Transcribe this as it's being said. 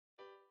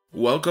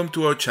Welcome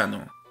to our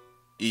channel.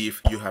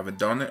 If you haven't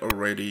done it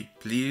already,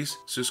 please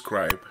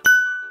subscribe.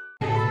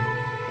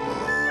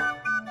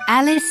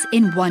 Alice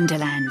in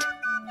Wonderland.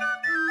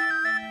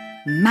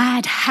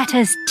 Mad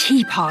Hatter's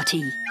Tea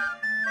Party.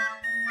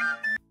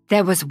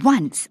 There was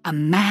once a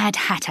Mad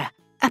Hatter,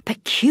 a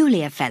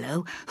peculiar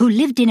fellow who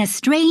lived in a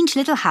strange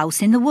little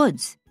house in the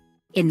woods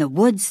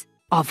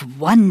of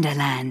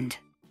Wonderland.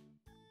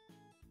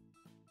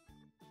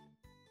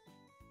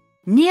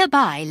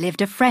 Nearby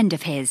lived a friend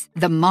of his,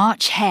 the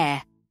March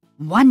Hare.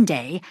 One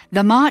day,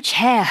 the March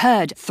Hare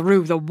heard,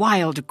 through the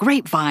wild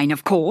grapevine,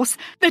 of course,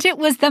 that it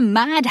was the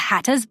Mad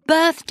Hatter's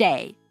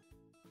birthday.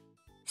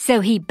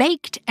 So he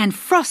baked and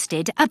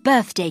frosted a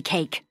birthday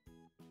cake.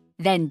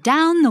 Then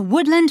down the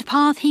woodland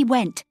path he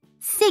went,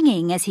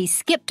 singing as he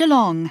skipped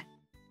along.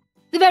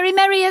 "The very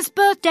merriest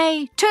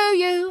birthday to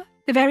you!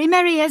 The very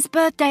merriest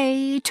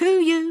birthday to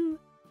you!"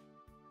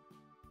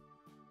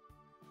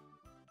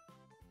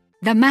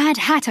 The Mad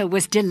Hatter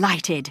was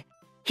delighted.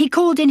 He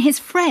called in his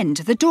friend,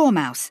 the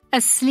Dormouse, a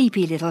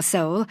sleepy little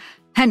soul,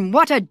 and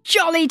what a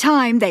jolly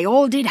time they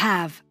all did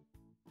have.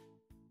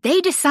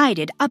 They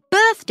decided a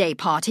birthday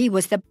party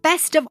was the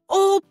best of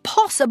all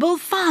possible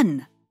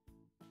fun.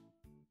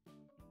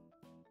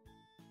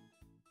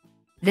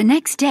 The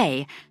next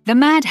day, the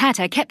Mad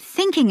Hatter kept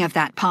thinking of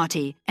that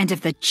party and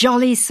of the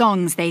jolly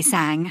songs they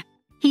sang.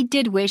 He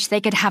did wish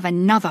they could have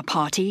another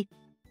party.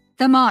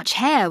 The March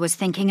Hare was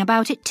thinking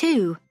about it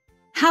too.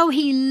 How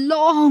he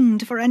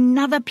longed for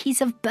another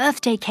piece of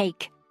birthday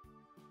cake.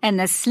 And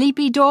the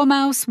sleepy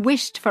Dormouse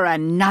wished for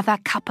another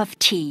cup of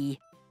tea.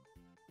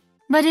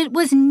 But it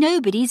was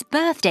nobody's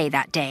birthday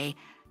that day.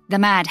 The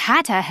Mad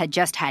Hatter had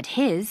just had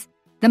his.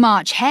 The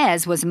March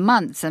Hare's was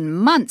months and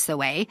months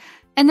away,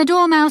 and the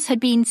Dormouse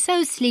had been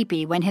so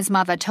sleepy when his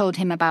mother told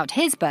him about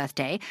his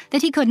birthday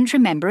that he couldn't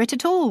remember it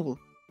at all.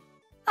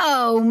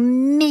 "Oh,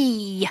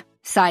 me,"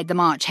 sighed the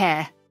March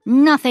Hare.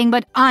 "Nothing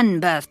but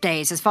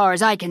unbirthdays as far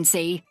as I can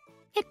see.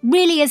 It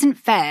really isn't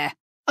fair.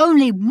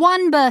 Only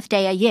one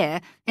birthday a year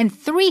and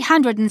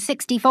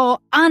 364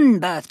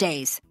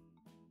 unbirthdays."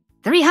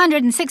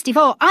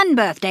 "364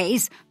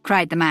 unbirthdays?"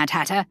 cried the Mad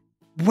Hatter.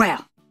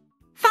 "Well,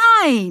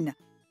 fine!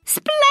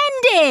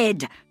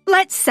 Splendid!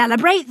 Let's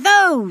celebrate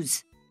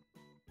those!"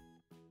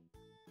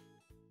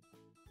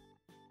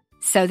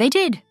 So they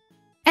did.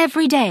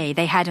 Every day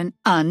they had an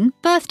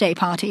un-birthday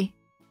party.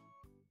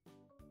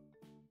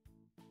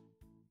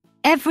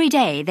 Every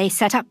day they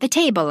set up the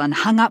table and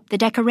hung up the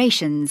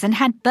decorations and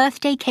had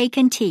birthday cake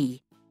and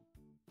tea.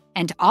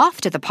 And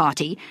after the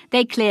party,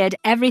 they cleared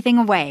everything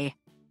away.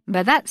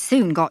 But that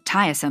soon got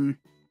tiresome.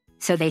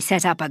 So they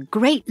set up a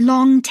great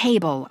long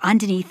table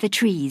underneath the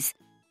trees.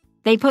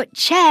 They put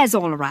chairs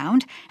all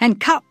around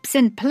and cups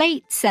and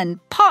plates and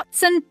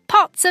pots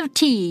of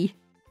tea.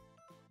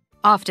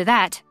 After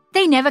that,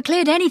 they never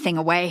cleared anything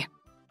away.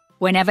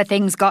 Whenever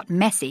things got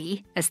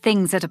messy, as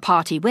things at a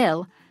party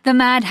will, the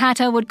Mad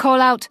Hatter would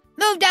call out,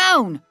 "Move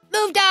down!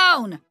 Move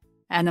down!"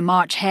 And the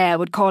March Hare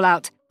would call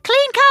out,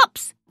 "Clean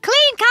cups!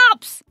 Clean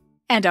cups!"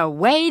 And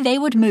away they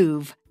would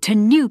move to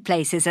new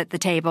places at the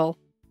table.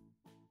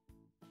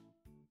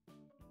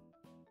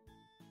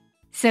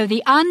 So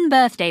the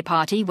unbirthday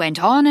party went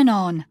on,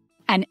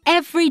 and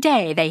every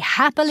day they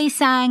happily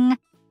sang,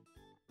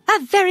 "A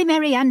very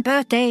merry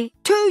unbirthday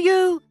to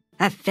you!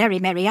 A very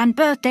merry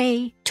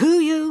unbirthday to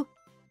you!"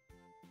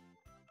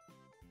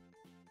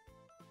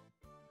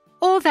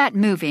 All that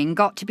moving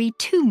got to be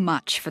too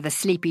much for the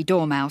sleepy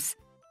Dormouse.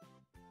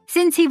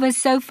 Since he was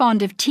so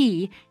fond of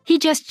tea, he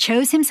just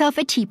chose himself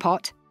a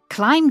teapot,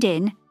 climbed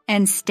in,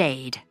 and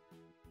stayed.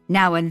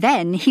 Now and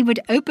then he would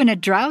open a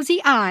drowsy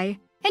eye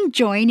and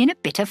join in a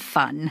bit of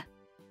fun.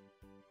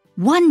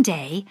 One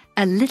day,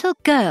 a little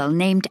girl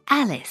named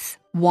Alice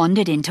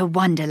wandered into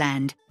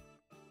Wonderland.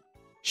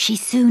 She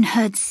soon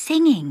heard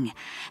singing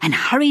and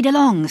hurried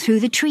along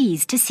through the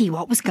trees to see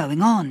what was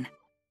going on.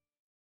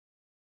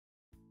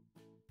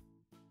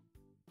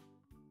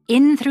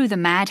 In through the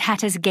Mad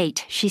Hatter's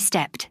gate she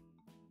stepped.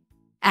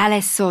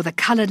 Alice saw the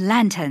coloured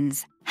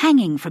lanterns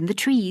hanging from the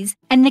trees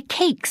and the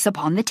cakes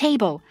upon the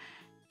table,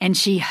 and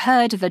she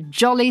heard the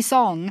jolly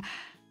song,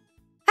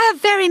 "A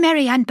very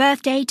merry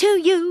unbirthday to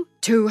you,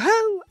 to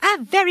who? A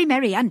very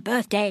merry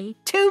unbirthday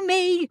to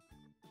me."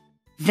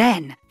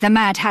 Then the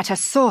Mad Hatter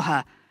saw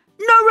her.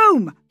 "No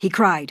room!" he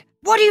cried.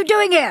 "What are you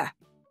doing here?"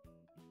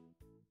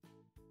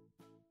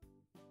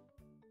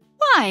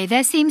 "Why,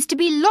 there seems to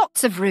be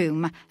lots of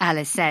room,"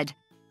 Alice said.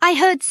 "I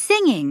heard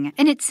singing,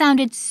 and it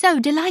sounded so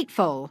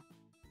delightful."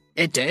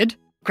 "It did?"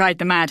 cried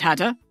the Mad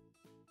Hatter.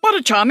 "What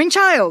a charming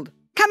child!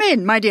 Come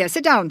in, my dear,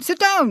 sit down, sit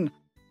down."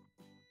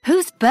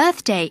 "Whose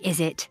birthday is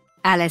it?"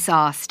 Alice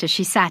asked as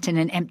she sat in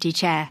an empty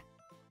chair.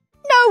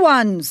 "No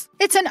one's!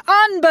 It's an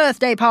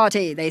unbirthday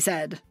party," they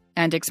said,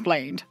 and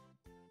explained.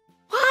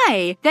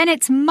 "Why, then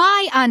it's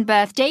my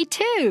unbirthday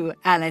too,"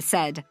 Alice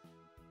said.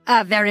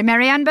 "A very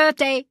merry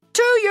unbirthday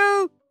to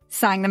you,"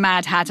 sang the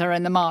Mad Hatter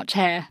and the March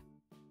Hare.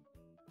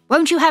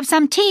 "Won't you have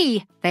some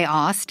tea?" they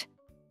asked.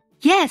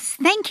 "Yes,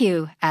 thank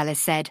you,"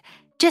 Alice said.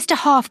 "Just a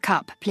half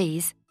cup,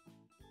 please."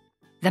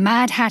 the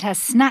Mad Hatter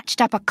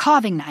snatched up a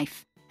carving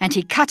knife and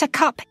he cut a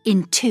cup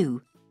in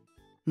two.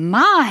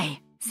 "My,"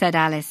 said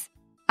Alice,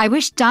 "I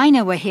wish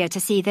Dinah were here to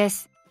see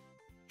this."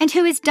 "And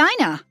who is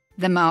Dinah?"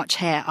 the March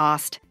Hare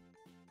asked.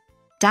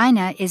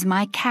 "Dinah is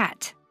my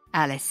cat,"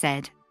 Alice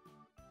said.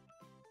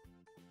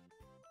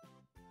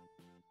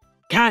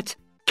 "Cat!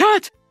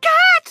 Cat!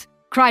 Cat!"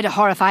 cried a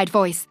horrified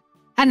voice,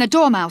 and the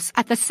Dormouse,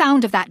 at the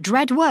sound of that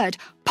dread word,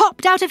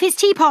 popped out of his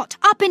teapot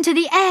up into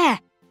the air.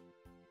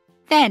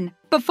 Then,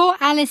 before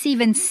Alice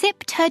even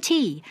sipped her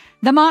tea,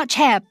 the March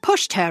Hare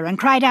pushed her and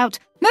cried out,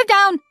 "Move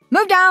down!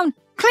 Move down!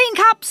 Clean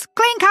cups!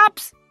 Clean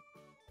cups!"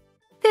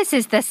 "This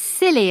is the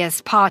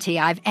silliest party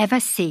I've ever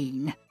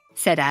seen,"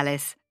 said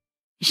Alice.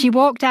 She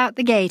walked out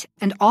the gate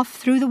and off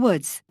through the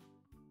woods.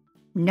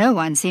 No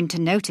one seemed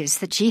to notice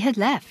that she had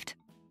left.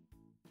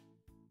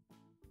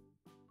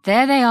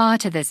 There they are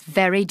to this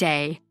very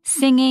day,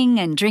 singing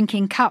and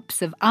drinking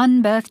cups of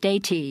unbirthday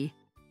tea.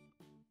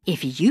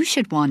 If you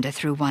should wander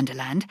through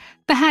Wonderland,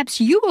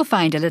 perhaps you will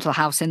find a little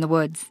house in the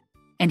woods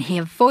and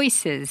hear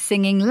voices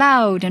singing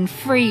loud and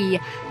free.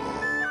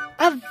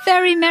 "A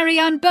very merry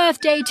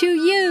unbirthday to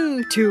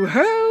you! To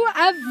who?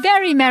 A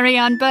very merry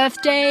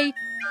unbirthday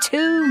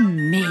to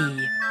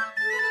me!"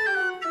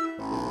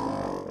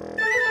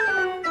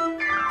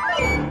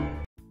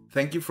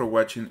 Thank you for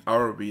watching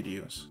our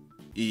videos.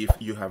 If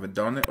you haven't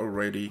done it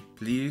already,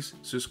 please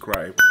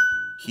subscribe.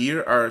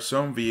 Here are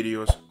some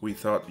videos we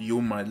thought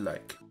you might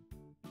like.